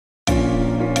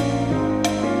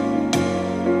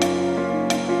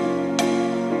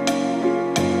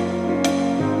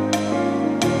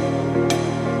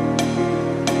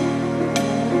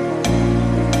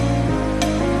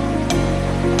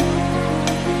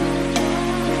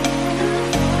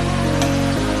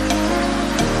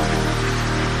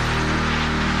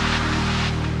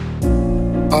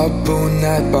up all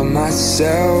night by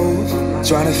myself,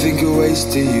 trying to think of ways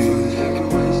to you.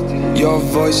 Your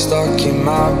voice stuck in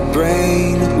my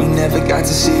brain, we never got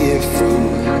to see it through.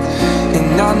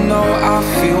 And I know I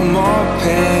feel more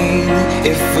pain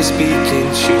if we're speaking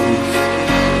truth.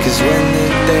 Cause when the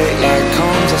daylight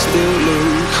comes, I still lose.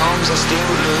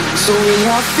 So will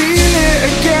I feel it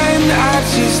again? I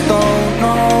just don't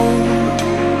know.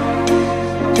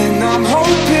 And I'm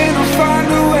hoping I'll find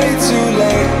a way to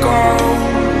let go.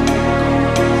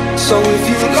 So if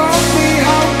you love me,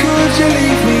 how could you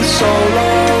leave me so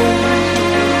low?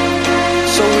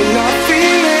 So will I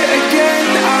feel it again?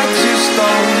 I just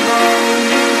don't know.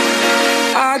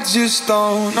 I just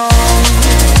don't know.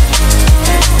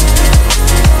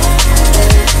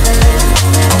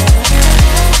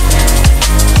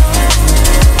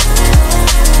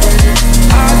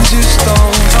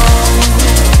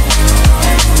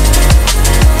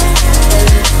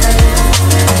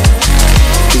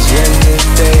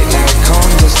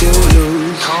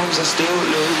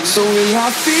 So will I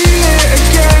feel it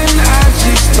again? I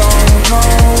just don't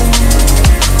know.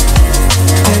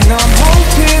 And I'm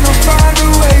hoping I'll find a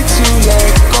way to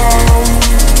let go.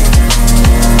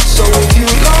 So if you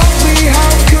love me,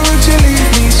 how could you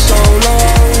leave me so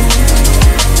low?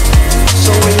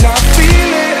 So will I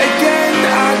feel it again?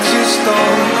 I just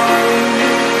don't know.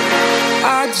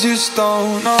 I just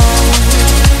don't know.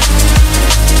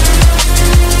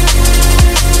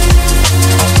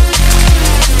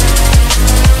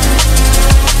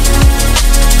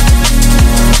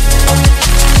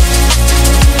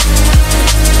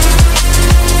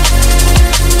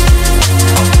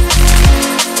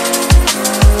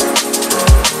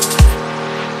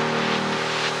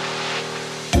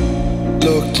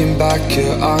 Looking back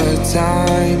at our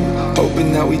time,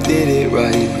 hoping that we did it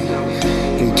right.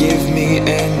 And give me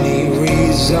any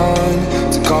reason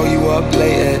to call you up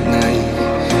late at night.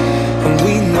 And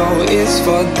we know it's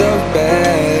for the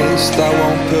best, I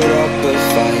won't put up a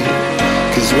fight.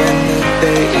 Cause when the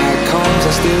daylight comes,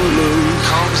 I still lose.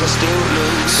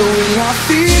 So will I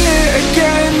feel it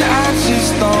again? I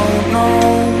just don't know.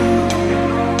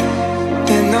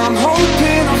 And I'm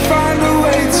hoping I'll find a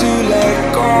way to let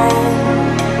go.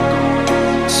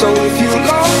 So if you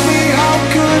love me, how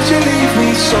could you leave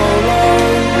me so low?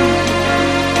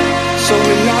 So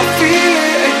will I feel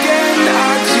it again?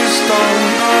 I just don't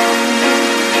know.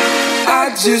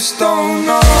 I just don't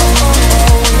know.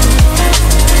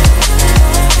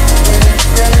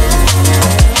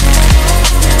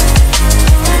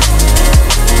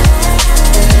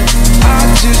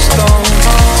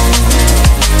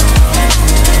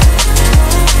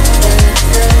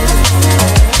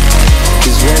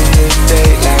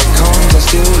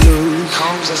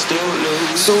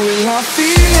 So will I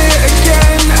feel it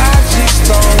again? I just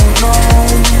don't know.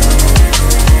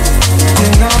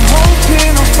 And I'm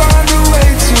hoping I'll find a way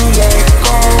to let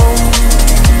go.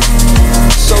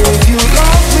 So if you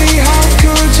love me, how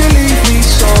could you leave me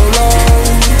so low?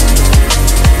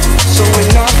 So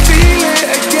will I feel it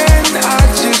again? I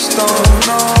just don't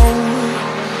know.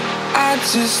 I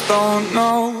just don't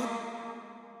know.